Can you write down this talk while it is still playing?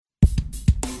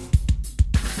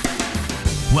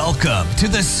Welcome to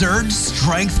the Surge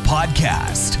Strength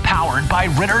Podcast, powered by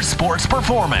Ritter Sports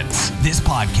Performance. This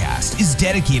podcast is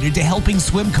dedicated to helping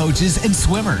swim coaches and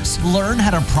swimmers learn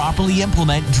how to properly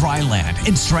implement dryland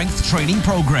and strength training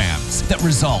programs that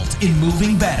result in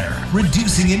moving better,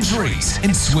 reducing injuries,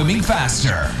 and swimming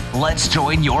faster. Let's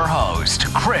join your host,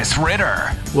 Chris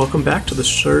Ritter. Welcome back to the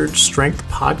Surge Strength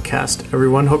Podcast,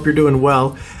 everyone. Hope you're doing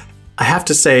well. I have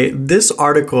to say, this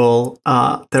article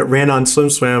that ran on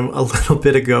SwimSwam a little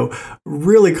bit ago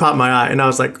really caught my eye. And I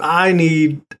was like, I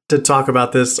need to talk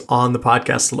about this on the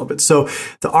podcast a little bit. So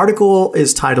the article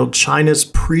is titled China's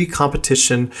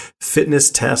Pre-Competition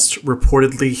Fitness Test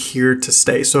Reportedly Here to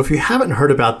Stay. So if you haven't heard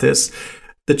about this,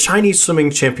 the Chinese Swimming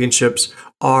Championships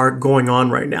are going on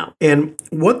right now. And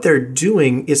what they're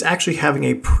doing is actually having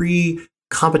a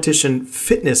pre-competition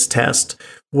fitness test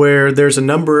where there's a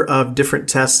number of different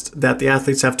tests that the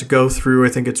athletes have to go through. I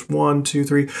think it's 1, 2,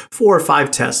 3, 4 or 5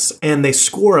 tests, and they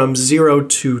score them 0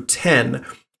 to 10.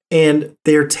 And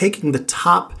they're taking the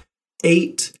top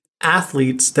 8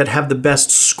 athletes that have the best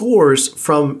scores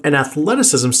from an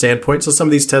athleticism standpoint. So some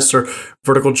of these tests are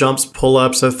vertical jumps,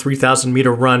 pull-ups, a 3,000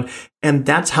 meter run, and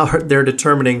that's how they're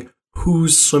determining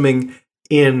who's swimming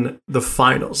in the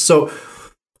finals. So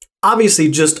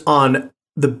obviously, just on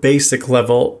the basic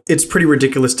level, it's pretty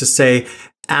ridiculous to say,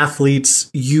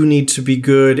 athletes, you need to be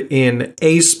good in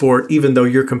A sport, even though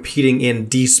you're competing in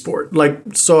D sport.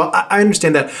 So I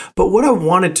understand that. But what I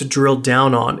wanted to drill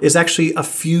down on is actually a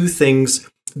few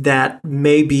things that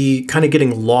may be kind of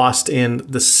getting lost in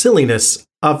the silliness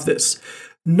of this.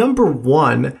 Number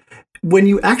one, when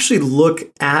you actually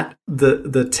look at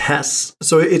the tests,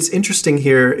 so it's interesting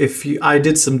here. I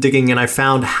did some digging and I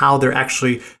found how they're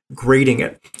actually grading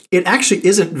it. It actually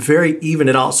isn't very even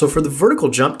at all. So for the vertical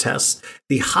jump test,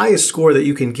 the highest score that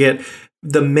you can get,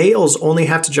 the males only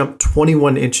have to jump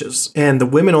 21 inches and the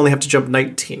women only have to jump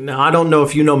 19. Now, I don't know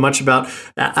if you know much about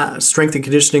strength and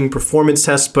conditioning performance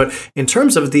tests, but in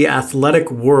terms of the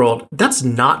athletic world, that's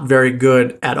not very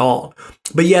good at all.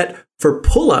 But yet for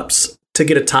pull-ups, to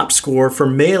get a top score, for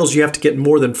males, you have to get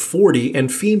more than 40,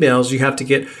 and females, you have to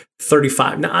get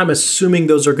 35. Now, I'm assuming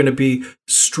those are going to be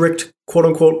strict, quote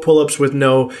unquote, pull-ups with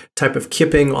no type of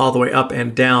kipping all the way up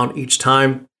and down each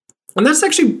time. And that's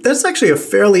actually a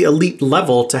fairly elite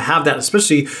level to have that,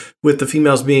 especially with the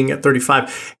females being at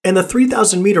 35. And the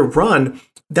 3,000 meter run,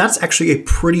 that's actually a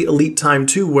pretty elite time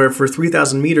too, where for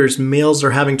 3,000 meters, males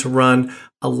are having to run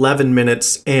 11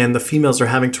 minutes and the females are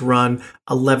having to run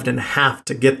 11 and a half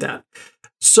to get that.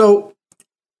 So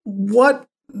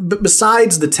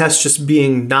besides the test just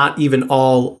being not even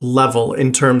all level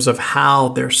in terms of how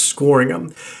they're scoring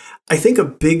them, I think a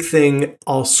big thing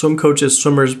all swim coaches,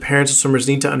 swimmers, parents of swimmers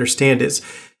need to understand is,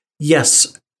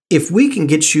 yes, if we can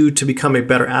get you to become a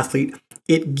better athlete,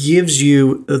 it gives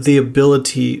you the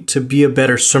ability to be a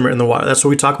better swimmer in the water. That's what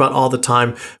we talk about all the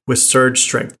time with Surge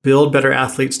Strength. Build better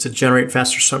athletes to generate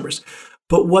faster swimmers.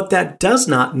 But what that does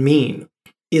not mean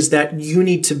is that you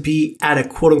need to be at a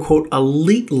quote-unquote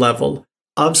elite level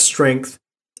of strength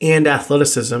and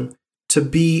athleticism to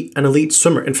be an elite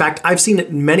swimmer. In fact, I've seen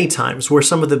it many times where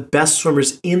some of the best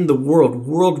swimmers in the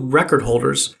world record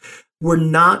holders, were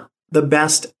not the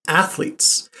best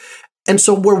athletes. And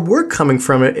so where we're coming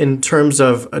from it in terms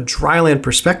of a dryland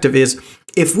perspective is,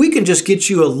 if we can just get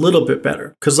you a little bit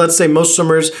better, because let's say most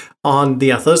swimmers on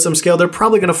the athleticism scale, they're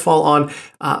probably going to fall on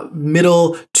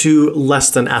middle to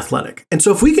less than athletic. And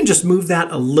so if we can just move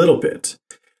that a little bit,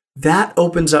 that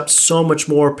opens up so much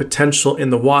more potential in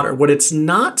the water. What it's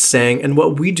not saying, and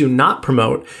what we do not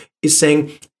promote, is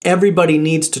saying everybody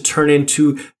needs to turn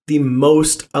into the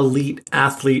most elite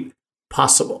athlete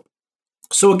possible.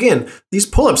 So again, these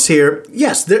pull-ups here,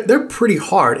 yes, they're pretty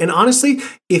hard. And honestly,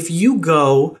 if you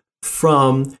go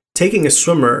from taking a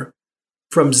swimmer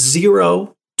from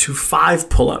 0 to 5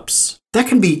 pull-ups, that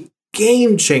can be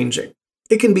game-changing.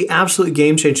 It can be absolutely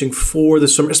game-changing for the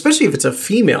swimmer, especially if it's a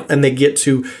female and they get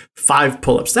to 5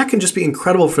 pull-ups. That can just be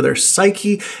incredible for their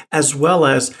psyche as well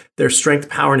as their strength,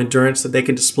 power, and endurance that they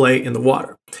can display in the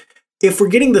water. If we're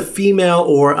getting the female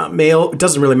or male, it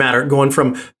doesn't really matter, going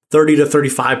from 30 to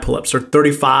 35 pull-ups or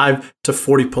 35 to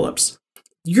 40 pull-ups,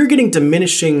 you're getting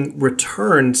diminishing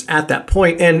returns at that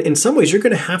point. And in some ways, you're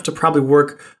going to have to probably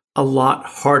work a lot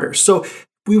harder. So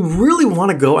we really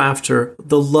want to go after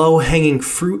the low-hanging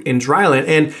fruit in dryland.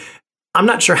 And I'm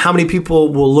not sure how many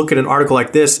people will look at an article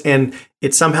like this and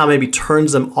it somehow maybe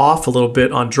turns them off a little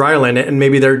bit on dryland,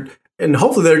 and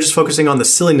hopefully they're just focusing on the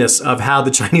silliness of how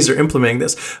the Chinese are implementing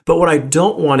this. But what I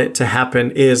don't want it to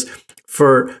happen is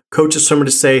for coaches, swimmer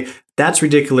to say, that's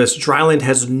ridiculous. Dryland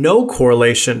has no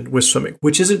correlation with swimming,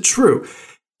 which isn't true.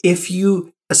 If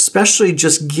you especially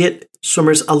just get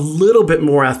swimmers a little bit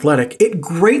more athletic. It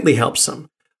greatly helps them.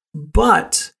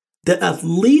 But the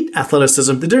elite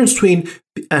athleticism, the difference between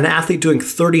an athlete doing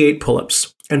 38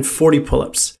 pull-ups and 40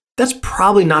 pull-ups, that's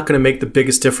probably not going to make the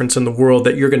biggest difference in the world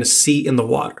that you're going to see in the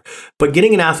water. But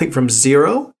getting an athlete from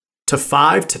 0 to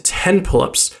 5 to 10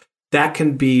 pull-ups, that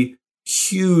can be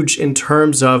huge in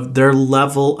terms of their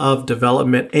level of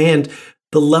development and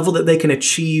the level that they can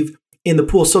achieve in the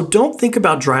pool. So don't think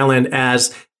about dryland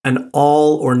as an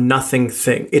all or nothing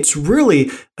thing. It's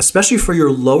really, especially for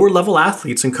your lower level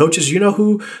athletes and coaches, you know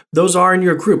who those are in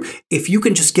your group. If you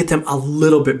can just get them a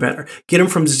little bit better, get them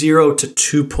from 0 to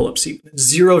 2 pull-ups, even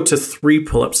 0 to 3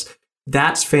 pull-ups,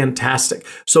 that's fantastic.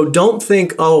 So don't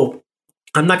think, oh,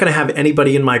 I'm not going to have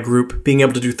anybody in my group being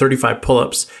able to do 35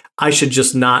 pull-ups. I should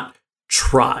just not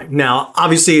try. Now,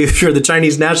 obviously, if you're the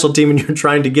Chinese national team and you're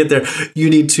trying to get there, you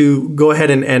need to go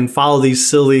ahead and follow these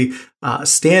silly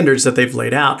standards that they've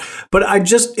laid out. But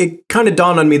it kind of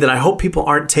dawned on me that I hope people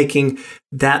aren't taking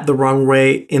that the wrong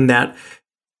way, in that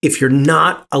if you're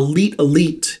not elite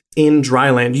in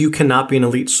dryland, you cannot be an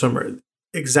elite swimmer.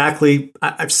 Exactly.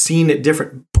 I've seen it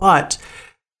different, but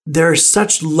there are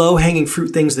such low-hanging fruit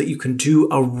things that you can do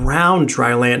around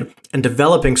dryland and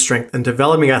developing strength and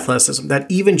developing athleticism that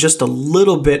even just a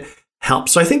little bit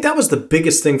helps. So I think that was the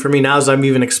biggest thing for me now, as I'm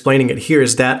even explaining it here,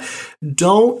 is that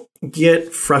don't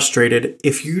get frustrated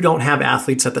if you don't have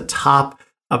athletes at the top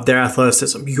of their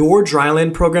athleticism. Your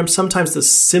dryland program, sometimes the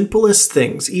simplest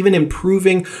things, even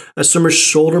improving a swimmer's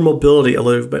shoulder mobility a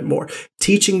little bit more,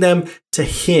 teaching them to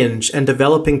hinge and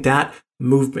developing that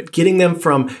movement, getting them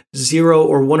from 0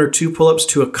 or 1 or 2 pull-ups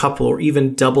to a couple or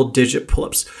even double-digit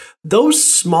pull-ups. Those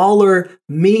smaller,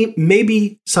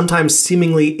 maybe sometimes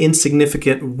seemingly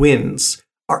insignificant wins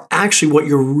are actually what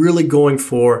you're really going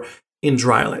for in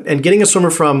dryland. And getting a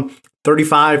swimmer from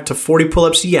 35 to 40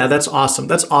 pull-ups, yeah, that's awesome.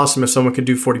 That's awesome if someone can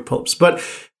do 40 pull-ups. But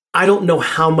I don't know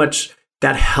how much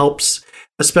that helps,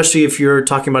 especially if you're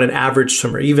talking about an average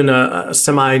swimmer, even a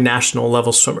semi-national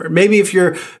level swimmer. Maybe if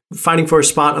you're fighting for a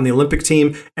spot on the Olympic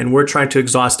team and we're trying to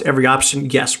exhaust every option,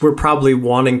 yes, we're probably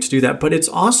wanting to do that. But it's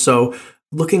also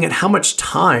looking at how much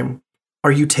time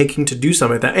are you taking to do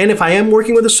something like that. And if I am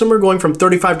working with a swimmer going from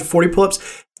 35 to 40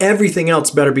 pull-ups, everything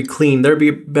else better be clean. There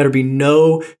better be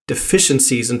no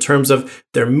deficiencies in terms of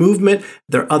their movement.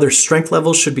 Their other strength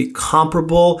levels should be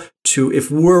comparable to,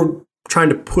 if we're trying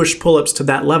to push pull-ups to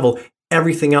that level,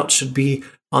 everything else should be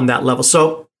on that level.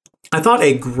 So I thought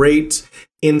a great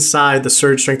inside the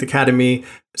Surge Strength Academy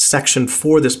section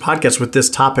for this podcast with this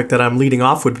topic that I'm leading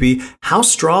off would be, how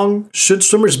strong should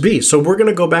swimmers be? So we're going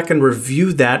to go back and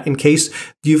review that in case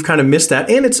you've kind of missed that.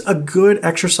 And it's a good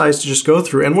exercise to just go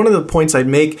through. And one of the points I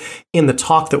make in the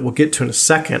talk that we'll get to in a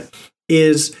second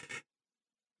is,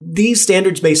 these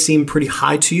standards may seem pretty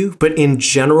high to you, but in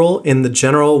the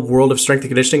general world of strength and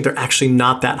conditioning, they're actually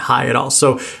not that high at all.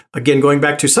 So again, going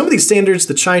back to some of these standards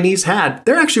the Chinese had,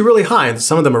 they're actually really high. And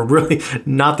some of them are really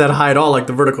not that high at all, like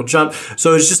the vertical jump.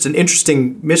 So it's just an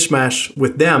interesting mishmash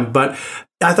with them. But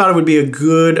I thought it would be a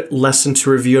good lesson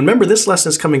to review. And remember, this lesson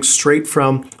is coming straight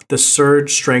from the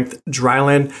Surge Strength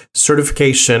Dryland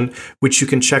certification, which you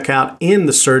can check out in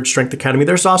the Surge Strength Academy.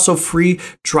 There's also free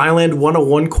Dryland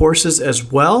 101 courses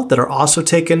as well that are also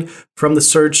taken from the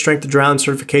Surge Strength Dryland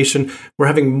certification. We're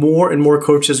having more and more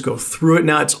coaches go through it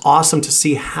now. It's awesome to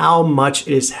see how much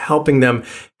it is helping them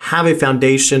have a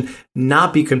foundation,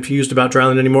 not be confused about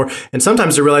dryland anymore. And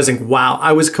sometimes they're realizing, wow,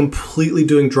 I was completely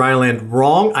doing dryland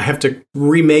wrong. I have to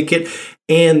remake it.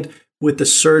 And with the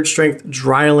Surge Strength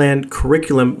Dryland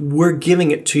curriculum, we're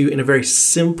giving it to you in a very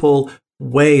simple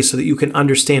way so that you can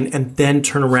understand and then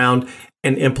turn around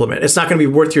and implement. It's not going to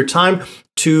be worth your time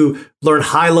to learn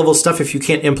high-level stuff if you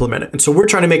can't implement it. And so we're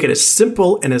trying to make it as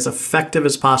simple and as effective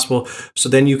as possible so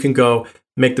then you can go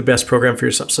make the best program for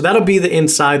yourself. So that'll be the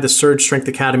Inside the Surge Strength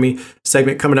Academy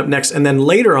segment coming up next. And then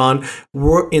later on,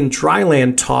 we're in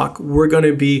Dryland Talk. We're going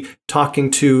to be talking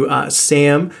to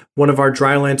Sam, one of our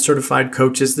Dryland certified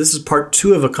coaches. This is part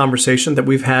 2 of a conversation that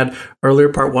we've had earlier.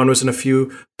 Part 1 was in a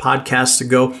few podcasts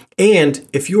ago. And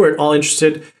if you are at all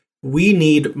interested, we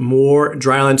need more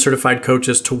Dryland certified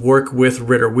coaches to work with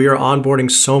Ritter. We are onboarding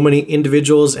so many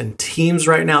individuals and teams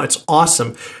right now. It's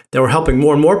awesome that we're helping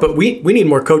more and more, but we need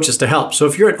more coaches to help. So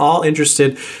if you're at all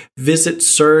interested, visit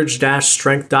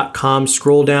surge-strength.com,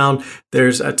 scroll down.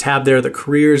 There's a tab there, the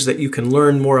careers, that you can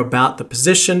learn more about the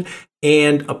position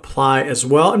and apply as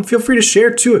well. And feel free to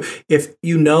share too if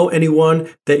you know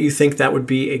anyone that you think that would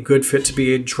be a good fit to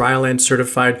be a Dryland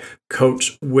certified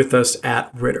coach with us at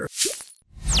Ritter.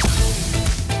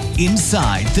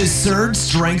 Inside the Surge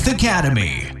Strength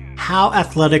Academy. How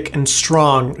athletic and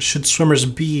strong should swimmers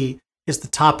be is the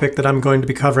topic that I'm going to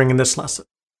be covering in this lesson.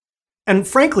 And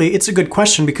frankly, it's a good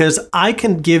question because I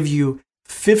can give you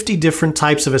 50 different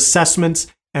types of assessments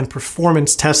and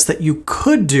performance tests that you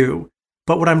could do.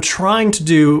 But what I'm trying to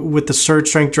do with the Surge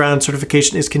Strength Dryland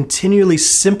certification is continually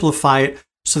simplify it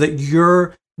so that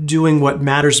you're doing what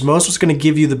matters most, what's going to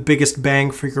give you the biggest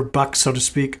bang for your buck, so to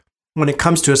speak, when it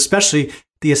comes to especially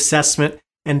the assessment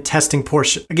and testing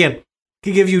portion. Again, I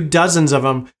could give you dozens of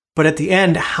them, but at the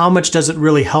end, how much does it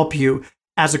really help you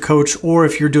as a coach or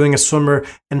if you're doing a swimmer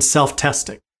and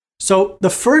self-testing? So the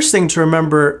first thing to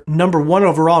remember, number one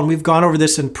overall, and we've gone over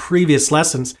this in previous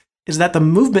lessons, is that the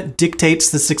movement dictates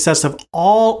the success of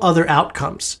all other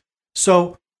outcomes.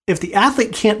 So if the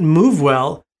athlete can't move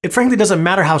well, it frankly doesn't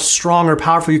matter how strong or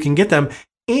powerful you can get them.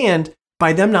 And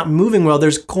by them not moving well,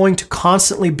 there's going to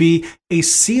constantly be a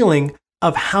ceiling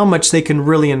of how much they can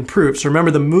really improve. So remember,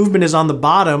 the movement is on the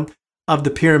bottom of the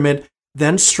pyramid.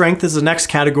 Then strength is the next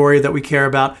category that we care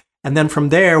about. And then from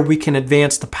there, we can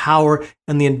advance the power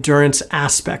and the endurance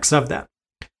aspects of that.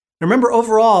 Remember,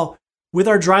 overall, with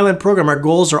our Dryland program, our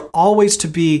goals are always to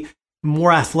be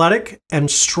more athletic and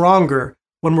stronger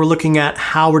when we're looking at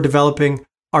how we're developing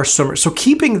our swimmers. So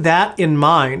keeping that in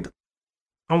mind,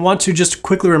 I want to just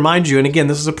quickly remind you, and again,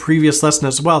 this is a previous lesson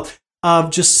as well,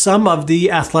 of just some of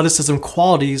the athleticism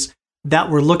qualities that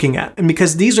we're looking at. And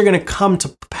because these are going to come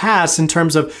to pass in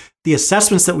terms of the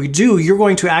assessments that we do, you're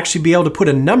going to actually be able to put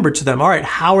a number to them. All right,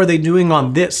 how are they doing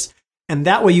on this? And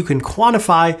that way you can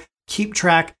quantify, keep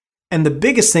track, and the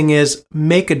biggest thing is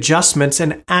make adjustments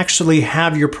and actually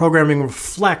have your programming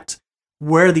reflect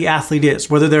where the athlete is,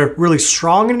 whether they're really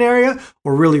strong in an area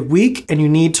or really weak, and you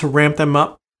need to ramp them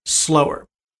up slower.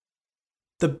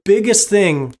 The biggest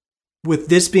thing with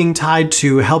this being tied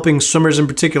to helping swimmers in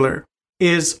particular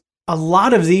is a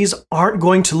lot of these aren't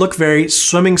going to look very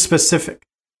swimming specific.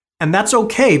 And that's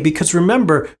okay, because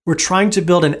remember, we're trying to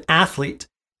build an athlete.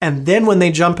 And then when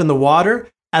they jump in the water,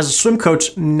 as a swim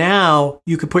coach, now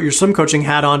you could put your swim coaching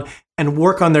hat on and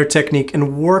work on their technique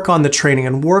and work on the training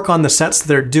and work on the sets that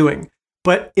they're doing.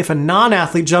 But if a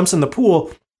non-athlete jumps in the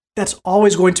pool, that's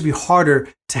always going to be harder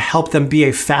to help them be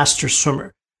a faster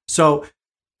swimmer. So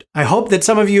I hope that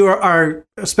some of you are,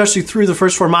 especially through the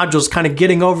first 4 modules, kind of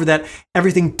getting over that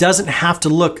everything doesn't have to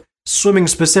look swimming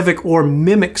specific or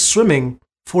mimic swimming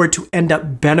for it to end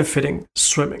up benefiting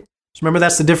swimming. So remember,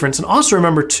 that's the difference. And also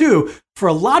remember too, for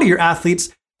a lot of your athletes,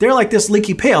 they're like this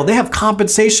leaky pail. They have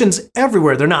compensations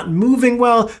everywhere. They're not moving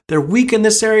well. They're weak in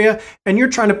this area. And you're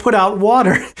trying to put out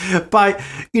water by,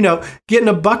 getting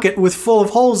a bucket with full of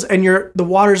holes and the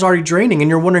water's already draining and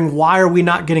you're wondering, why are we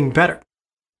not getting better?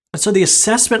 And so the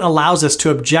assessment allows us to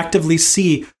objectively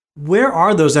see, where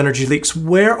are those energy leaks?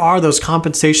 Where are those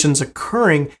compensations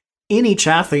occurring in each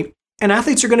athlete? And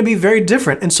athletes are going to be very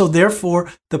different. And so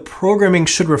therefore, the programming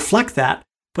should reflect that.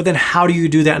 But then how do you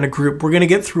do that in a group? We're going to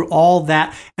get through all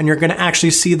that, and you're going to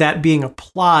actually see that being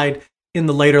applied in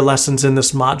the later lessons in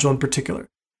this module in particular.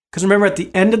 Because remember, at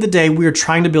the end of the day, we are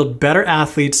trying to build better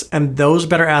athletes, and those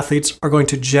better athletes are going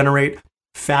to generate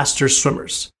faster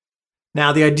swimmers.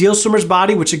 Now, the ideal swimmer's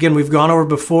body, which again, we've gone over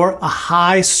before, a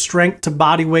high strength to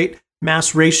body weight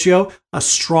mass ratio, a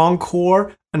strong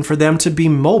core, and for them to be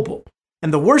mobile.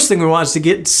 And the worst thing we want is to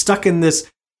get stuck in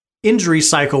this injury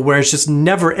cycle where it's just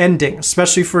never ending,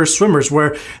 especially for swimmers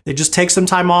where they just take some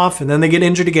time off and then they get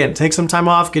injured again, take some time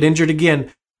off, get injured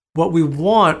again. What we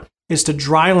want is to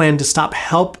dryland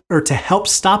to help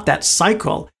stop that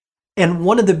cycle. And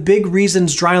one of the big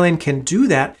reasons dryland can do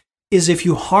that is if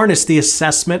you harness the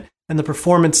assessment and the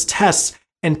performance tests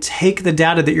and take the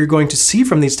data that you're going to see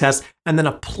from these tests and then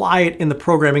apply it in the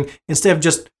programming instead of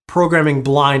just programming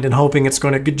blind and hoping it's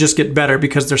going to just get better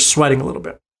because they're sweating a little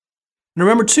bit. And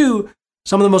remember too,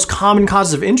 some of the most common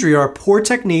causes of injury are poor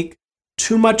technique,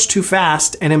 too much too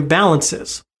fast, and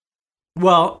imbalances.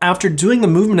 Well, after doing the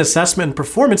movement assessment and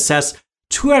performance tests,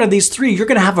 2 out of these 3, you're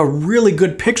going to have a really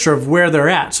good picture of where they're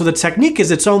at. So the technique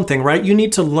is its own thing, right? You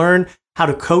need to learn how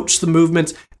to coach the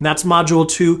movements, and that's module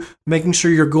 2, making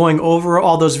sure you're going over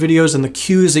all those videos and the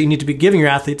cues that you need to be giving your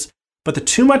athletes. But the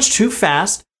too much too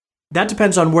fast, that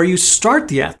depends on where you start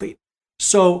the athlete.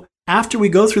 So after we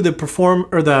go through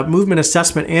the movement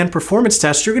assessment and performance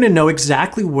test, you're going to know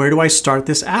exactly where do I start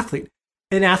this athlete.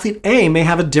 And athlete A may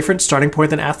have a different starting point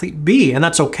than athlete B, and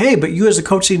that's okay, but you as a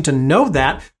coach need to know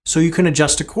that so you can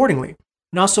adjust accordingly.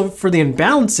 And also for the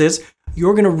imbalances,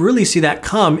 you're going to really see that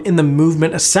come in the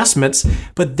movement assessments,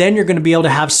 but then you're going to be able to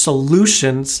have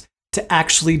solutions to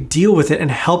actually deal with it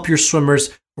and help your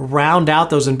swimmers round out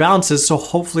those imbalances, so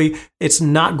hopefully it's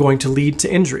not going to lead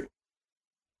to injury.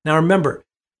 Now remember,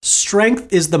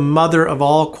 strength is the mother of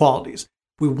all qualities.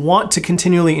 We want to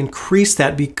continually increase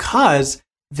that because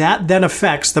that then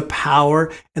affects the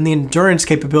power and the endurance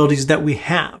capabilities that we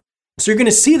have. So you're going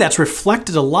to see that's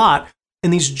reflected a lot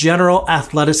in these general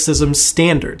athleticism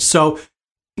standards. So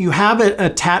you have an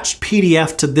attached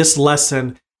PDF to this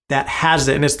lesson that has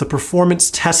it, and it's the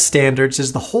performance test standards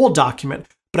is the whole document.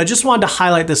 But I just wanted to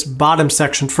highlight this bottom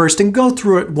section first and go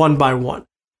through it one by one.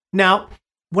 Now,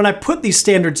 when I put these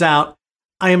standards out,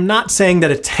 I am not saying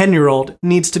that a 10-year-old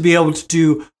needs to be able to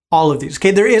do all of these.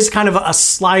 Okay, there is kind of a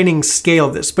sliding scale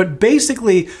of this, but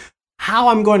basically how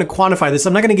I'm going to quantify this,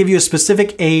 I'm not going to give you a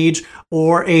specific age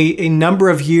or a number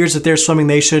of years that they're swimming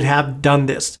they should have done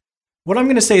this. What I'm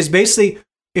going to say is basically,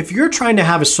 if you're trying to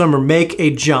have a swimmer make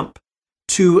a jump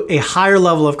to a higher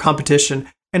level of competition,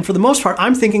 and for the most part,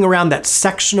 I'm thinking around that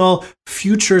sectional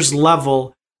futures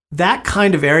level, that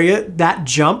kind of area, that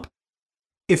jump,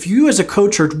 if you as a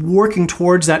coach are working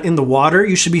towards that in the water,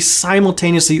 you should be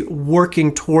simultaneously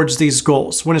working towards these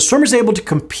goals. When a swimmer is able to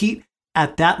compete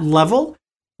at that level,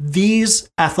 these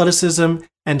athleticism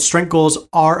and strength goals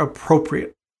are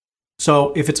appropriate.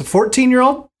 So if it's a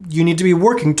 14-year-old, you need to be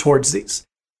working towards these.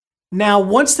 Now,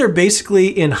 once they're basically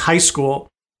in high school,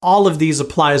 all of these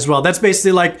apply as well. That's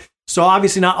basically like, so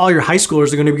obviously not all your high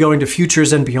schoolers are going to be going to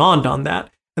futures and beyond on that.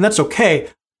 And that's okay.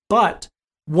 But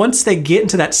once they get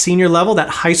into that senior level, that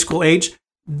high school age,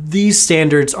 these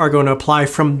standards are going to apply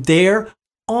from there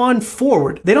on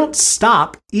forward. They don't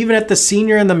stop even at the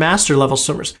senior and the master level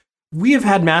swimmers. We have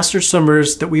had master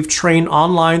swimmers that we've trained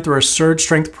online through our Surge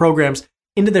Strength programs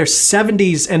into their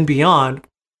 70s and beyond.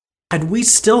 And we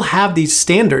still have these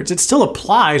standards. It still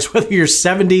applies whether you're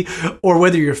 70 or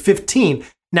whether you're 15.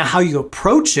 Now, how you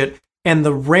approach it and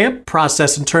the ramp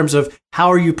process in terms of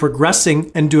how are you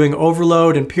progressing and doing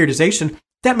overload and periodization,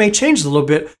 that may change a little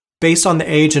bit based on the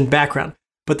age and background.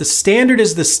 But the standard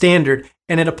is the standard,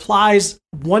 and it applies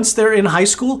once they're in high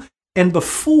school and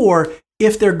before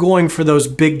if they're going for those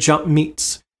big jump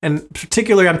meets. And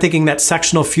particularly, I'm thinking that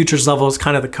sectional futures level is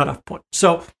kind of the cutoff point.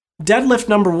 So deadlift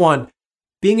number 1,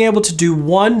 being able to do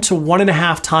 1 to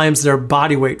 1.5 times their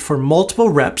body weight for multiple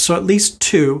reps, so at least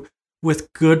 2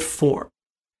 with good form.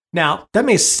 Now, that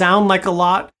may sound like a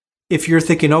lot if you're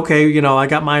thinking, okay, I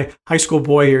got my high school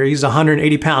boy here, he's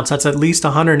 180 pounds. That's at least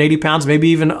 180 pounds, maybe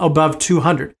even above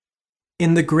 200.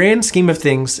 In the grand scheme of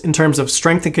things, in terms of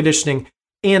strength and conditioning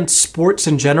and sports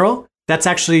in general, that's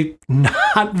actually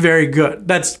not very good.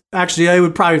 That's actually, I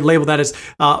would probably label that as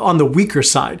on the weaker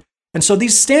side. And so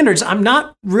these standards, I'm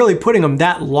not really putting them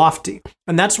that lofty.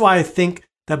 And that's why I think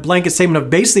that blanket statement of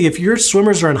basically if your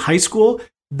swimmers are in high school,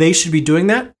 they should be doing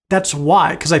that. That's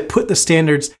why, because I put the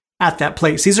standards at that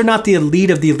place. These are not the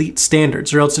elite of the elite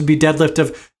standards, or else it'd be deadlift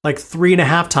of like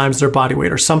 3.5 times their body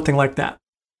weight or something like that.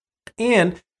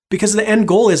 And because the end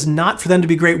goal is not for them to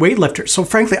be great weightlifters. So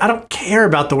frankly, I don't care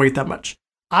about the weight that much.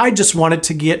 I just wanted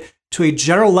to get to a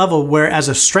general level where as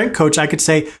a strength coach, I could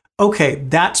say, okay,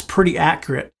 that's pretty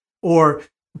accurate or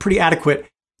pretty adequate.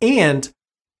 And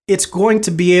it's going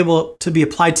to be able to be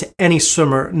applied to any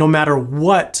swimmer, no matter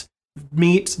what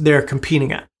meet they're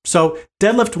competing at. So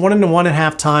deadlift 1 to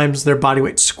 1.5 times their body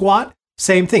weight. Squat,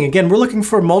 same thing. Again, we're looking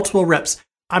for multiple reps.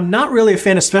 I'm not really a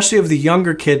fan, especially of the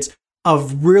younger kids,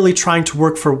 of really trying to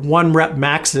work for 1 rep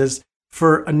maxes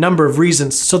for a number of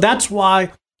reasons. So that's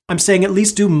why I'm saying at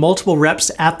least do multiple reps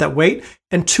at that weight,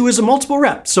 and 2 is a multiple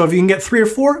rep. So if you can get 3 or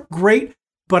 4, great.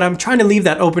 But I'm trying to leave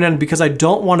that open-ended because I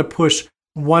don't want to push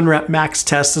 1 rep max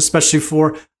tests, especially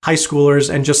for high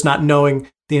schoolers and just not knowing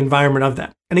the environment of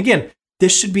that. And again,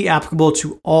 this should be applicable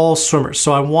to all swimmers.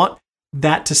 So I want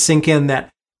that to sink in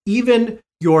that even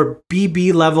your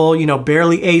BB level,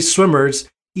 barely A swimmers,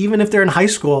 even if they're in high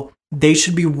school, they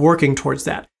should be working towards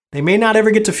that. They may not ever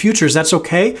get to futures, that's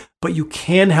okay, but you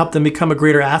can help them become a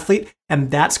greater athlete, and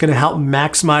that's going to help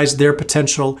maximize their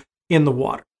potential in the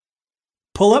water.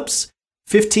 Pull-ups,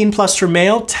 15 plus for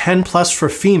male, 10 plus for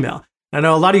female. I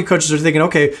know a lot of you coaches are thinking,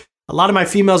 okay, a lot of my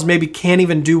females maybe can't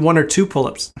even do 1 or 2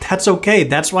 pull-ups. That's okay.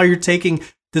 That's why you're taking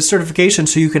this certification,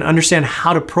 so you can understand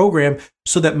how to program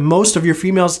so that most of your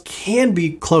females can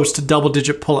be close to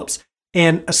double-digit pull-ups.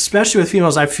 And especially with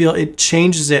females, I feel it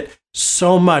changes it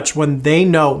so much when they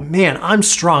know, man, I'm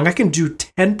strong. I can do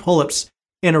 10 pull-ups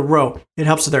in a row. It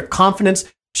helps with their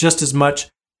confidence just as much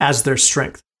as their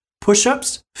strength.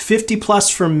 Push-ups, 50 plus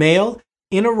for male,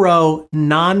 in a row,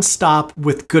 nonstop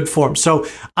with good form. So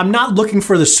I'm not looking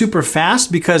for the super fast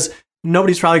because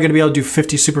nobody's probably going to be able to do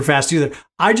 50 super fast either.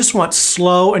 I just want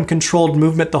slow and controlled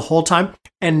movement the whole time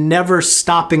and never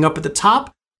stopping up at the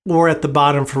top or at the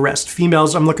bottom for rest.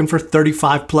 Females, I'm looking for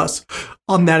 35 plus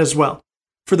on that as well.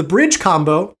 For the bridge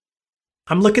combo,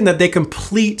 I'm looking that they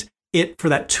complete it for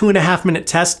that 2.5 minute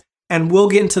test And we'll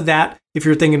get into that if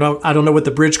you're thinking, oh, I don't know what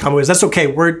the bridge combo is. That's okay.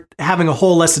 We're having a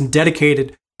whole lesson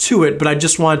dedicated to it, but I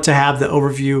just wanted to have the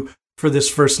overview for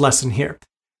this first lesson here.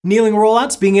 Kneeling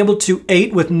rollouts, being able to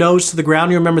 8 with nose to the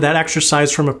ground. You remember that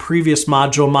exercise from a previous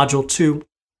module, module 2.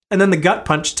 And then the gut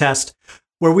punch test,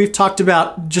 where we've talked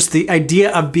about just the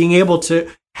idea of being able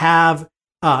to have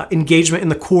engagement in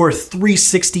the core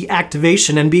 360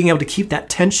 activation and being able to keep that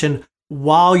tension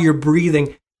while you're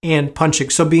breathing and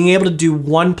punching. So being able to do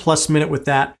 1+ minute with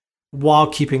that while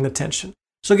keeping the tension.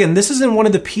 So again, this is in one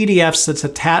of the PDFs that's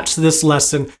attached to this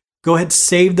lesson. Go ahead,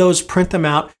 save those, print them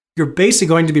out. You're basically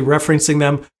going to be referencing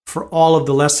them for all of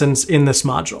the lessons in this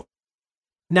module.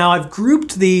 Now, I've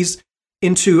grouped these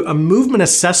into a movement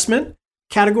assessment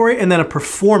category and then a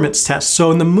performance test.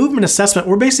 So in the movement assessment,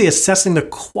 we're basically assessing the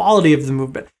quality of the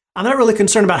movement. I'm not really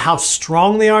concerned about how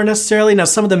strong they are necessarily. Now,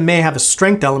 some of them may have a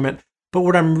strength element, but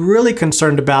what I'm really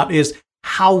concerned about is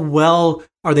how well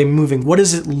are they moving? What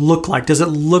does it look like? Does it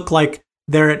look like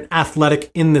they're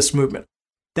athletic in this movement?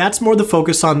 That's more the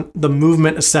focus on the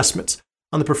movement assessments.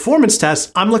 On the performance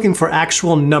test, I'm looking for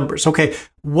actual numbers. Okay,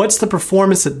 what's the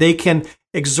performance that they can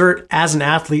exert as an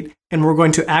athlete? And we're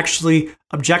going to actually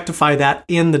objectify that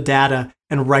in the data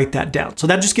and write that down. So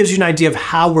that just gives you an idea of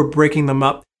how we're breaking them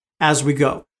up as we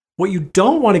go. What you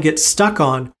don't want to get stuck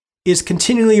on is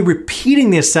continually repeating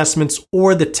the assessments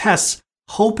or the tests,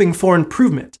 hoping for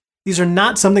improvement. These are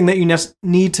not something that you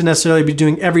need to necessarily be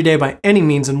doing every day by any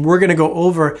means. And we're going to go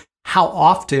over how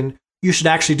often you should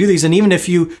actually do these. And even if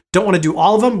you don't want to do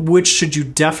all of them, which should you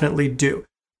definitely do?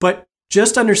 But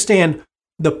just understand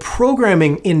the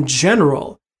programming in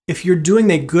general. If you're doing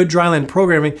a good dryland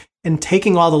programming and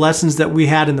taking all the lessons that we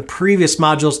had in the previous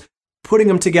modules, putting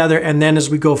them together, and then as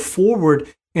we go forward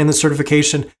in the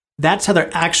certification, that's how they're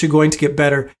actually going to get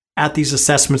better at these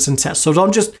assessments and tests. So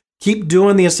don't just keep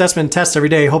doing the assessment and tests every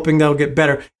day, hoping they'll get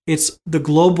better. It's the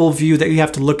global view that you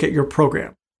have to look at your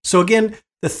program. So again,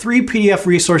 the 3 PDF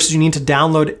resources you need to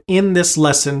download in this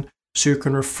lesson so you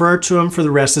can refer to them for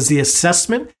the rest is the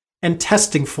assessment and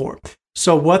testing form.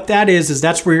 So what that is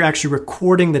that's where you're actually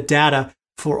recording the data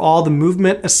for all the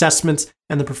movement assessments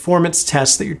and the performance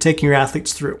tests that you're taking your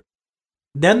athletes through.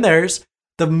 Then there's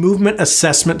the movement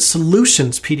assessment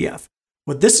solutions PDF.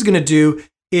 What this is going to do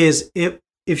is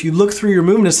if you look through your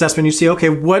movement assessment, you see, okay,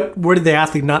 where did the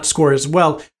athlete not score as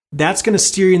well? That's going to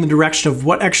steer you in the direction of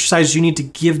what exercise you need to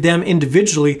give them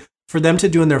individually for them to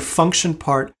do in their function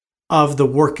part of the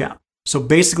workout. So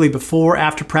basically before,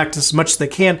 after practice as much as they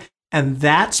can, and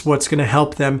that's what's going to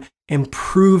help them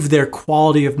improve their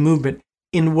quality of movement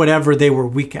in whatever they were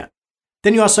weak at.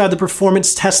 Then you also have the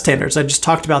performance test standards. I just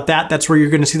talked about that. That's where you're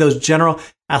going to see those general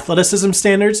athleticism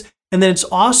standards. And then it's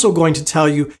also going to tell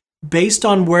you, based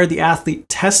on where the athlete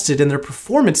tested in their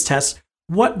performance tests,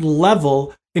 what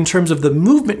level in terms of the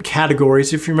movement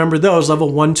categories, if you remember those,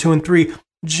 level 1, 2, and 3,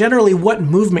 generally what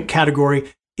movement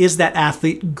category is that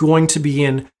athlete going to be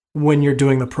in when you're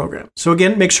doing the program. So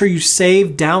again, make sure you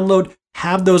save, download,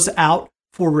 have those out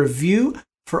for review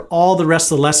for all the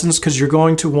rest of the lessons because you're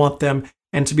going to want them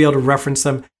and to be able to reference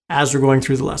them as we're going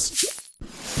through the lesson.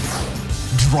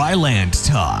 Dryland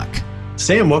Talk.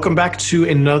 Sam, welcome back to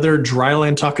another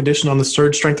Dryland Talk edition on the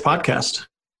Surge Strength Podcast.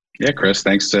 Yeah, Chris,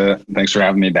 thanks for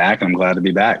having me back. I'm glad to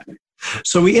be back.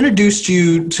 So we introduced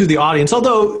you to the audience,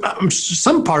 although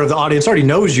some part of the audience already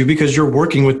knows you because you're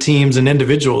working with teams and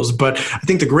individuals. But I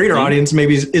think the greater audience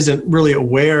maybe isn't really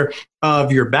aware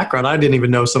of your background. I didn't even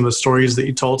know some of the stories that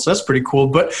you told, so that's pretty cool.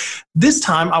 But this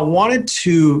time I wanted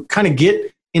to kind of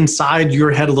get inside your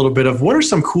head a little bit of what are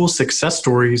some cool success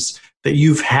stories that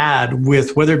you've had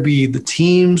with whether it be the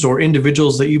teams or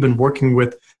individuals that you've been working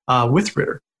with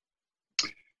Ritter.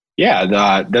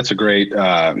 Yeah, that's a great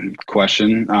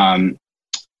question.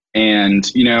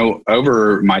 And,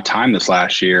 over my time this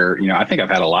last year, I think I've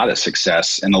had a lot of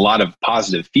success and a lot of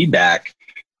positive feedback,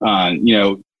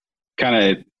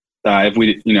 if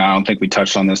we, I don't think we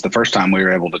touched on this the first time we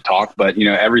were able to talk, but,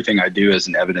 everything I do is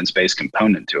an evidence-based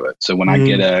component to it. So when I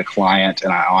get a client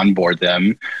and I onboard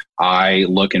them, I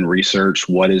look and research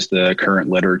what is the current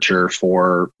literature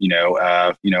for,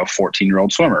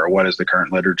 14-year-old swimmer. What does the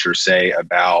current literature say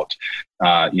about,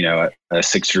 a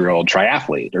 6-year-old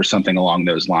triathlete or something along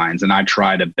those lines. And I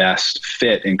try to best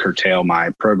fit and curtail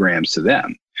my programs to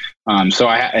them. So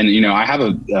I have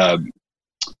a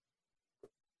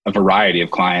variety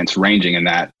of clients ranging in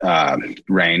that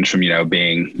range from,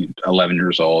 being 11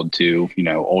 years old to,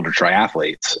 older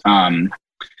triathletes.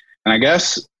 And I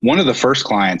guess one of the first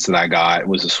clients that I got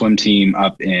was a swim team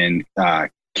up in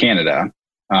Canada,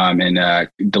 and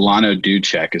Delano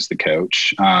Dudchek is the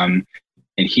coach.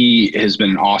 And he has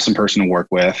been an awesome person to work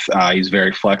with. He's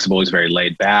very flexible. He's very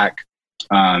laid back.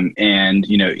 And,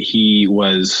 he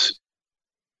was,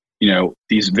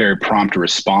 he's very prompt to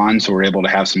respond. So we're able to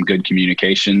have some good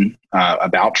communication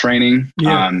about training.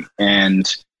 Yeah.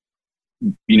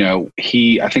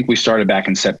 I think we started back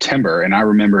in September, and I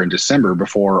remember in December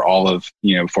before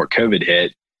before COVID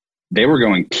hit, they were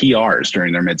going PRs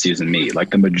during their midseason meet. Like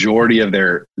the majority of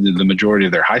their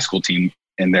high school team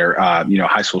and their,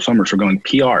 high school swimmers were going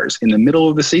PRs in the middle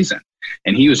of the season.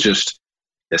 And he was just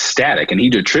ecstatic, and he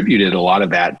attributed a lot of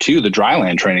that to the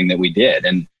dryland training that we did.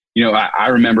 And, I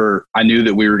remember I knew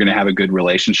that we were going to have a good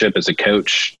relationship as a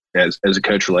coach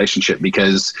relationship,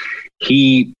 because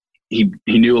he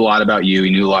knew a lot about you. He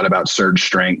knew a lot about surge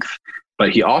strength,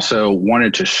 but he also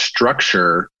wanted to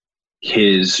structure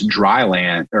his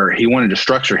dryland, or he wanted to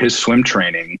structure his swim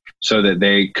training so that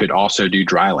they could also do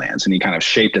drylands. And he kind of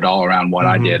shaped it all around what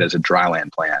I did as a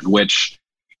dryland plan, which,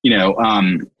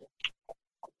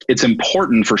 it's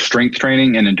important for strength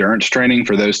training and endurance training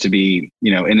for those to be,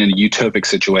 in a utopic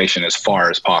situation as far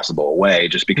as possible away,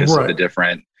 just because of the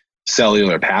different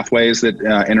cellular pathways that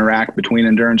interact between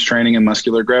endurance training and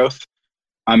muscular growth.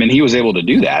 And he was able to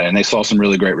do that, and they saw some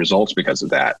really great results because of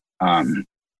that,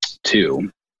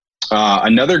 too.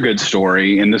 Another good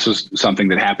story, and this was something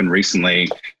that happened recently,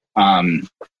 and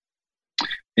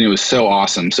it was so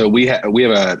awesome. So we have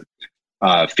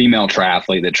a female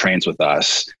triathlete that trains with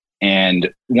us.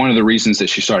 And one of the reasons that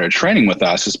she started training with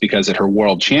us is because at her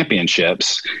world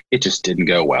championships, it just didn't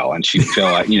go well. And she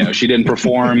felt like, she didn't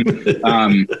perform.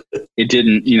 It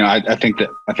didn't, I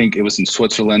think it was in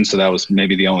Switzerland. So that was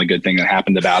maybe the only good thing that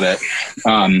happened about it.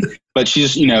 But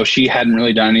she's, she hadn't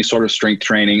really done any sort of strength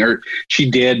training, or she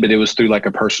did, but it was through like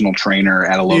a personal trainer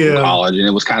at a local college, and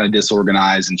it was kind of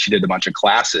disorganized, and she did a bunch of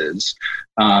classes.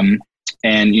 And,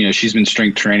 she's been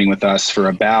strength training with us for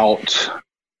about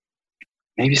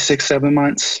maybe 6-7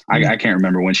 months. I can't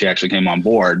remember when she actually came on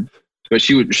board, but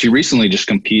she recently just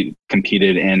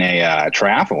competed in a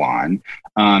triathlon.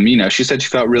 She said she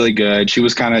felt really good. She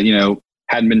was kind of,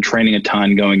 hadn't been training a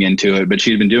ton going into it, but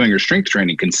she'd been doing her strength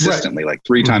training consistently, like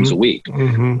 3 times a week.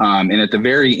 And at the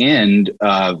very end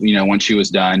of, when she was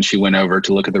done, she went over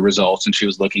to look at the results, and she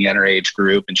was looking at her age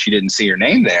group, and she didn't see her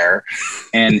name there.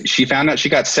 And she found out she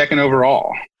got second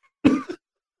overall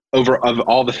of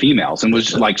all the females, and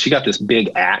was like, she got this big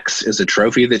axe as a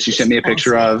trophy that she sent me a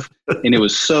picture of. And it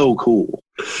was so cool.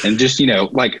 And just,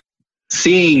 like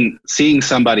seeing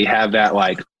somebody have that,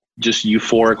 like, just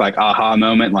euphoric, like aha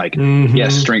moment, like,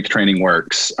 yes, strength training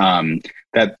works.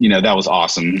 That was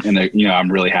awesome. And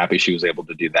I'm really happy she was able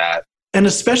to do that. And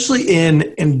especially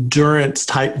in endurance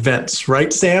type events,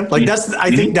 right, Sam? Like I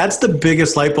think that's the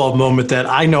biggest light bulb moment that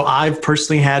I know I've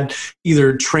personally had,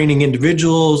 either training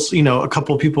individuals, a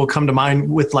couple of people come to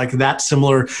mind with like that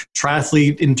similar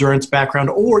triathlete endurance background,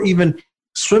 or even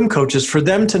swim coaches, for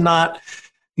them to not,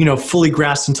 fully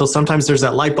grasp until sometimes there's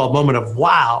that light bulb moment of,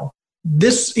 wow,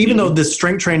 this, even though this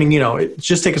strength training, it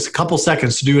just takes us a couple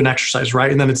seconds to do an exercise,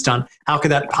 right? And then it's done. How could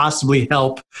that possibly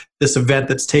help this event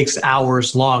that takes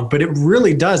hours long? But it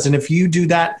really does. And if you do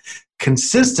that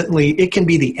consistently, it can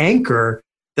be the anchor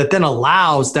that then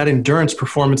allows that endurance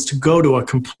performance to go to a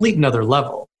complete another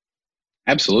level.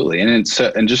 Absolutely. And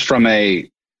just from a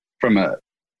if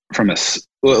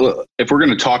we're going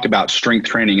to talk about strength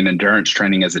training and endurance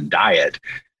training as a diet,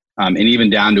 and even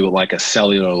down to like a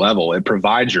cellular level, it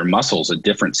provides your muscles a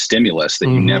different stimulus that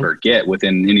you never get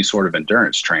within any sort of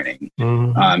endurance training.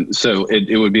 So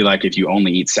it would be like if you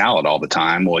only eat salad all the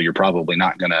time, well, you're probably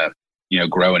not going to,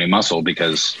 grow any muscle,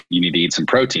 because you need to eat some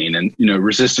protein. And,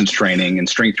 resistance training and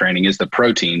strength training is the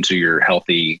protein to your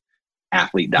healthy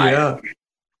athlete diet. Yeah.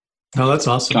 Oh, that's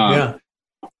awesome.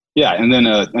 Yeah. And then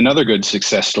another good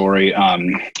success story.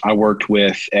 I worked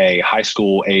with a high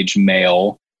school age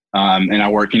male, and I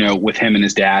worked, with him and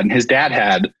his dad. And his dad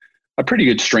had a pretty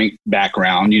good strength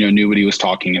background, knew what he was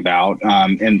talking about.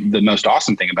 And the most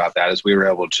awesome thing about that is we were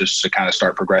able just to kind of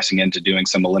start progressing into doing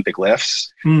some Olympic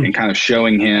lifts and kind of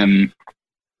showing him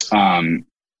how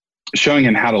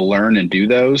to learn and do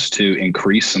those to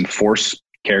increase some force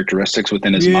characteristics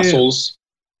within his muscles.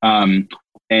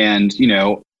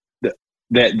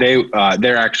 That they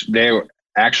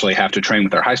actually have to train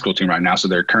with their high school team right now. So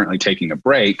they're currently taking a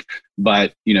break,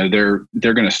 but they're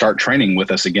going to start training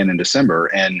with us again in December.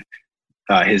 And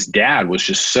his dad was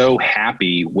just so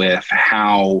happy with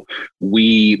how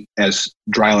we, as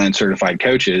dryland certified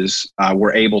coaches,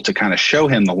 were able to kind of show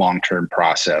him the long-term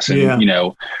process. And,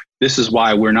 this is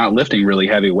why we're not lifting really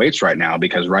heavy weights right now,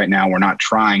 because right now we're not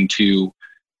trying to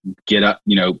get up,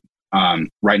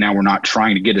 right now we're not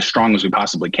trying to get as strong as we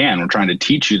possibly can. We're trying to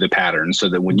teach you the patterns so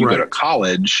that when you go to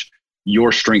college,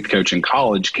 your strength coach in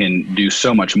college can do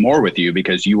so much more with you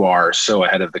because you are so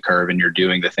ahead of the curve and you're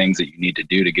doing the things that you need to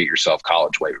do to get yourself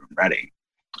college weight room ready.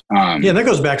 That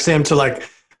goes back, Sam, to like,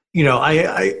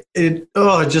 it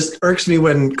just irks me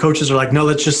when coaches are like, no,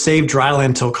 let's just save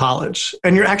dryland till college.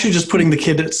 And you're actually just putting the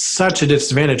kid at such a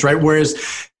disadvantage, right?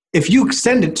 Whereas if you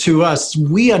send it to us,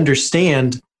 we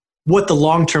understand what the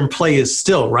long-term play is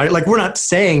still, right? Like we're not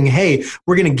saying, hey,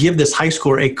 we're going to give this high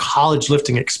schooler a college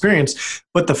lifting experience,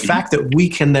 but the fact that we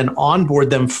can then onboard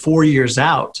them 4 years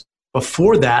out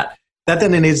before that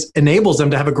then enables them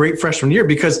to have a great freshman year.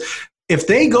 Because if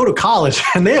they go to college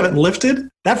and they haven't lifted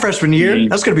that freshman year,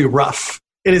 that's going to be rough.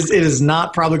 It is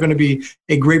not probably going to be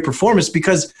a great performance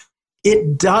because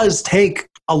it does take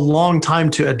a long time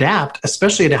to adapt,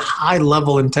 especially at a high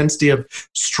level intensity of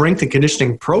strength and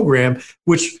conditioning program,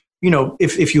 which,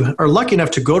 if you are lucky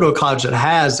enough to go to a college that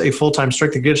has a full-time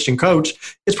strength and conditioning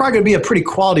coach, it's probably going to be a pretty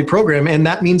quality program. And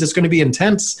that means it's going to be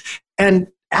intense. And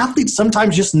athletes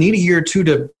sometimes just need a year or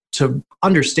two to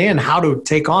understand how to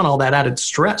take on all that added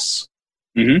stress.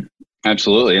 Mm-hmm.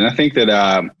 Absolutely. And I think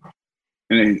that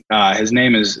his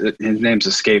name's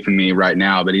escaping me right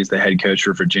now, but he's the head coach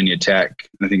for Virginia Tech.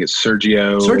 I think it's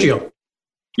Sergio.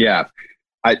 Yeah.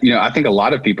 I think a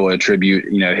lot of people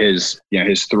attribute, his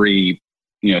three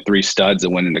studs that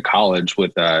went into college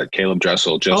with Caleb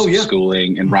Dressel, Joseph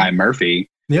Schooling, and Ryan Murphy.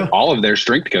 Yeah. All of their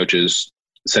strength coaches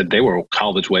said they were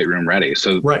college weight room ready.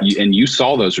 So, you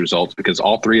saw those results because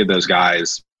all three of those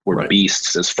guys were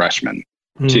beasts as freshmen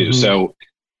too. So,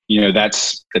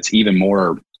 that's even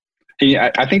more.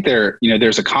 I think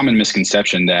there's a common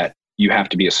misconception that you have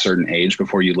to be a certain age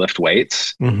before you lift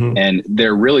weights. And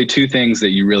there are really two things that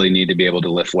you really need to be able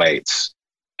to lift weights.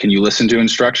 Can you listen to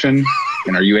instruction?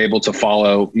 And are you able to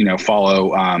follow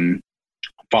and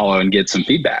get some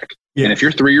feedback? Yeah. And if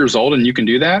you're 3 years old and you can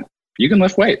do that, you can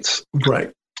lift weights.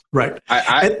 Right.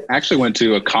 I actually went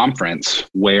to a conference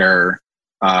where,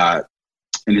 and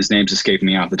his name's escaping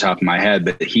me off the top of my head,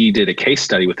 but he did a case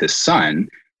study with his son,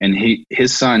 and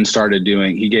his son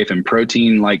he gave him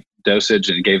protein like dosage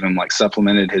and gave him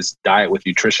supplemented his diet with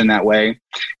nutrition that way.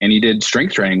 And he did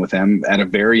strength training with him at a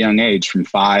very young age from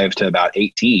 5 to about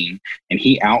 18. And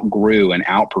he outgrew and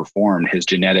outperformed his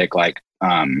genetic, it's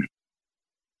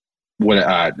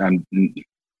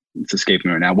escaping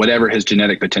me right now, whatever his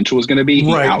genetic potential was going to be,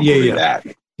 he outgrew that.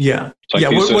 Yeah.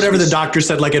 Whatever the doctor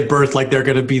said, at birth, they're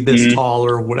going to be this tall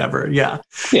or whatever. Yeah.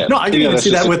 No, I can even see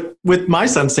that with my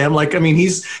son, Sam.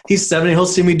 He's 7, he'll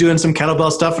see me doing some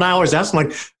kettlebell stuff. And I always ask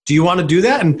him, do you want to do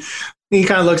that? And he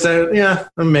kind of looks at it. Yeah,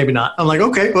 maybe not. I'm like,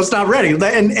 okay, well, it's not ready.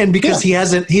 And because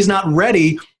he's not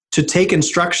ready to take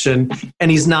instruction, and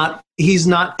he's not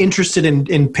interested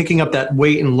in picking up that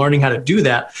weight and learning how to do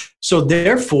that. So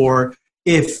therefore,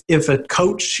 if a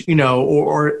coach,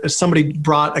 or somebody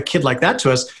brought a kid like that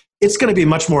to us, it's going to be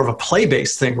much more of a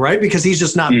play-based thing, right? Because he's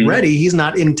just not ready. He's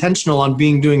not intentional on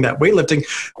doing that weightlifting.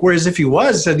 Whereas if he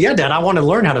said, yeah, Dad, I want to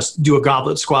learn how to do a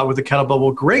goblet squat with a kettlebell.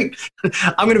 Well, great.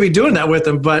 I'm going to be doing that with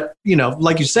him. But,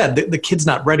 like you said, the kid's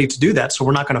not ready to do that. So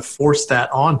we're not going to force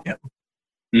that on him.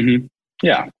 Mm-hmm.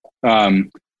 Yeah.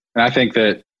 And I think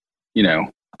that,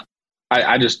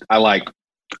 I like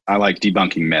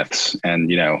debunking myths,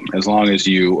 and, as long as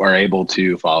you are able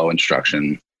to follow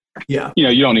instruction, you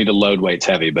don't need to load weights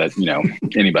heavy, but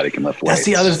anybody can lift weights. That's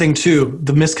the other thing too.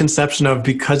 The misconception of,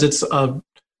 because it's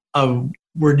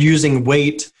we're using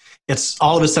weight, it's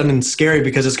all of a sudden scary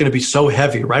because it's going to be so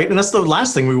heavy, right? And that's the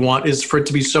last thing we want, is for it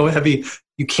to be so heavy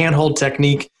you can't hold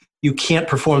technique, you can't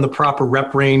perform the proper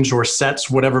rep range or sets,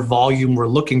 whatever volume we're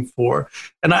looking for.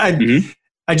 And I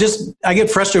get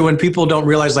frustrated when people don't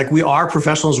realize we are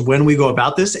professionals when we go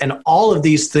about this, and all of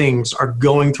these things are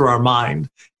going through our mind.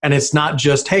 And it's not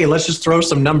just, hey, let's just throw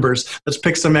some numbers. Let's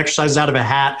pick some exercises out of a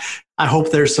hat. I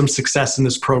hope there's some success in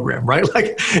this program, right?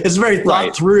 It's very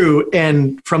thought through.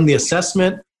 And from the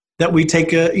assessment that we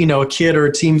take a kid or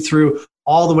a team through,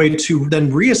 all the way to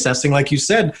then reassessing, like you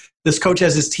said, this coach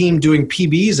has his team doing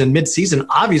PBs in mid-season.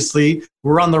 Obviously,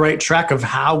 we're on the right track of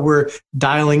how we're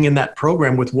dialing in that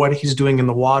program with what he's doing in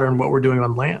the water and what we're doing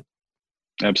on land.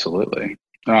 Absolutely.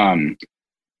 I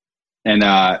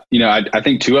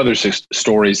think two other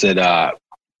stories that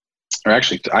or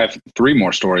actually I have three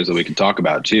more stories that we can talk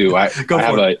about too. I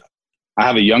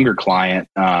have a younger client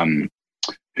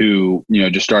who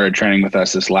just started training with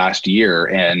us this last year,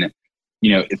 and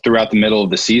throughout the middle of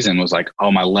the season was like,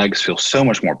 oh, my legs feel so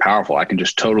much more powerful. I can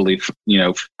just totally,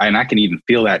 and I can even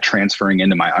feel that transferring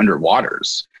into my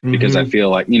underwaters because I feel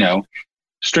like,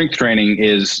 strength training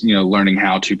is, learning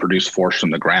how to produce force from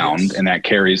the ground. Yes. And that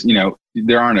carries,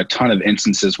 there aren't a ton of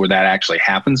instances where that actually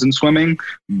happens in swimming,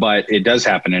 but it does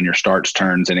happen in your starts,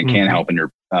 turns, and it can help in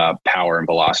your power and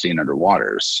velocity in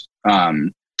underwaters.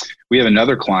 We have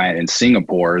another client in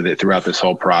Singapore that throughout this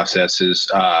whole process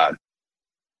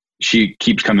she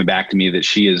keeps coming back to me that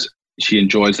she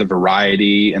enjoys the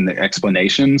variety and the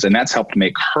explanations, and that's helped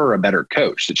make her a better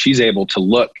coach, that she's able to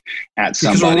look at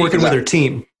somebody. Because we're working with her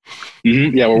team.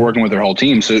 Mm-hmm, yeah, we're working with her whole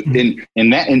team. So in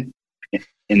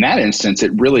that instance,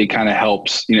 it really kind of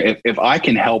helps, if I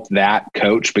can help that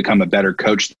coach become a better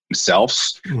coach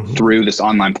themselves through this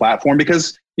online platform,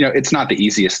 because, it's not the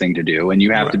easiest thing to do. And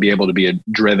you have to be able to be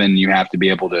driven, you have to be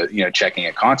able to, checking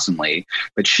it constantly.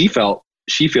 But she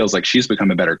feels like she's become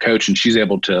a better coach, and she's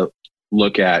able to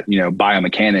look at,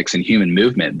 biomechanics and human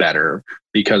movement better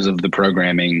because of the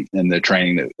programming and the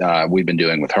training that we've been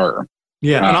doing with her.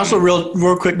 Yeah. And also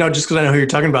real quick note, just because I know who you're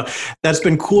talking about, that's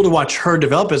been cool to watch her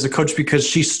develop as a coach, because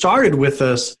she started with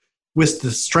us with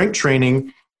the strength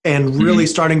training and really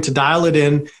starting to dial it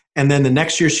in. And then the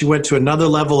next year she went to another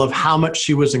level of how much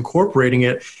she was incorporating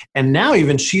it. And now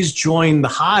even she's joined the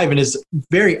Hive and is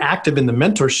very active in the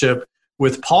mentorship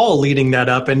with Paul leading that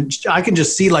up. And I can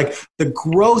just see like the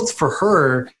growth for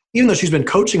her, even though she's been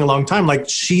coaching a long time, like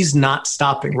she's not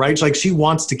stopping, right? Like she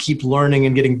wants to keep learning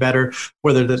and getting better,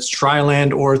 whether that's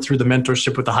Dryland or through the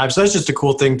mentorship with the Hive. So that's just a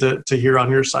cool thing to hear on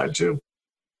your side too.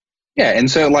 Yeah.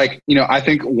 And so I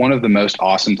think one of the most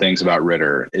awesome things about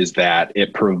Ritter is that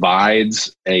it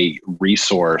provides a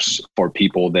resource for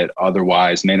people that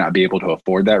otherwise may not be able to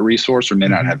afford that resource or may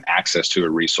not have access to a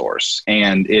resource.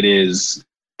 And it is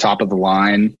top of the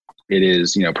line. It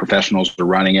is, professionals are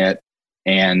running it.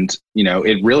 And,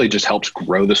 it really just helps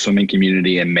grow the swimming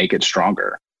community and make it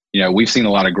stronger. We've seen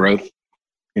a lot of growth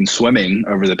in swimming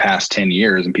over the past 10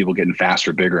 years and people getting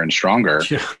faster, bigger, and stronger.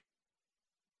 Yeah.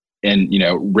 And,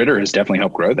 Ritter has definitely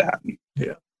helped grow that.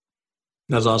 Yeah.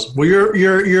 That's awesome. Well,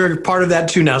 you're part of that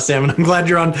too now, Sam, and I'm glad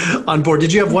you're on board.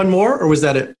 Did you have one more, or was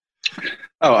that it?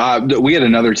 We had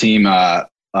another team,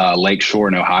 Lakeshore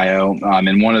in Ohio.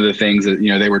 And one of the things that,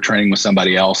 they were training with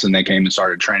somebody else and they came and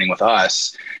started training with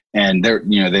us. And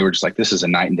they were just like, this is a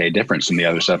night and day difference from the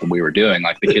other stuff that we were doing.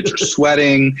 Like the kids are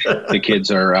sweating, the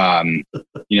kids are,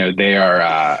 they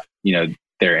are,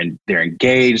 they're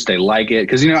engaged, they like it.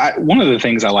 Cause one of the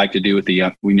things I like to do with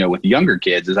with younger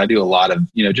kids is I do a lot of,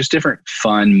 just different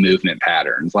fun movement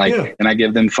patterns. And I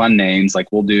give them fun names. Like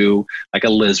we'll do like a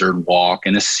lizard walk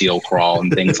and a seal crawl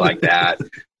and things like that.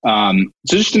 So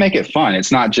just to make it fun,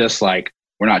 it's not just like,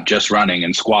 we're not just running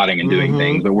and squatting and doing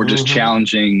things, but we're just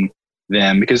challenging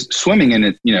them, because swimming in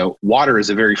it, water is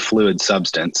a very fluid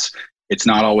substance. It's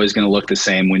not always going to look the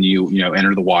same when you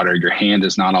enter the water. Your hand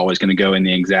is not always going to go in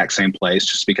the exact same place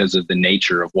just because of the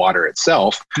nature of water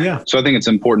itself. Yeah. So I think it's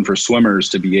important for swimmers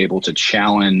to be able to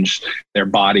challenge their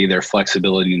body, their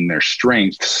flexibility, and their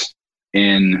strengths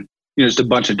in just a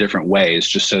bunch of different ways,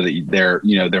 just so that their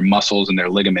muscles and their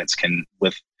ligaments can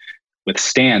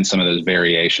withstand some of those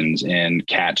variations in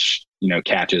catches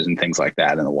and things like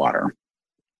that in the water.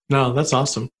 No, that's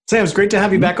awesome. Sam, it's great to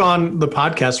have you back on the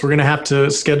podcast. We're going to have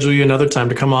to schedule you another time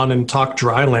to come on and talk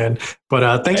Dryland.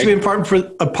 But thanks for being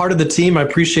a part of the team. I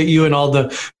appreciate you and all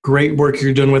the great work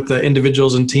you're doing with the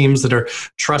individuals and teams that are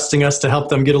trusting us to help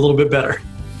them get a little bit better.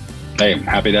 Hey,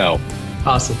 happy to help.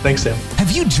 Awesome. Thanks, Sam.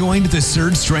 Have you joined the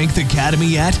Surge Strength Academy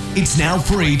yet? It's now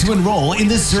free to enroll in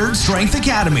the Surge Strength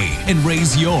Academy and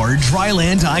raise your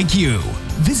Dryland IQ.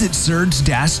 Visit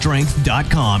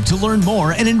surge-strength.com to learn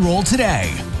more and enroll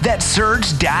today. That's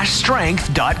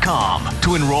surge-strength.com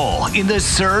to enroll in the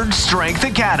Surge Strength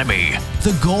Academy.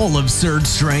 The goal of Surge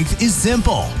Strength is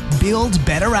simple: build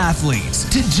better athletes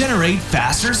to generate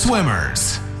faster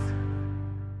swimmers.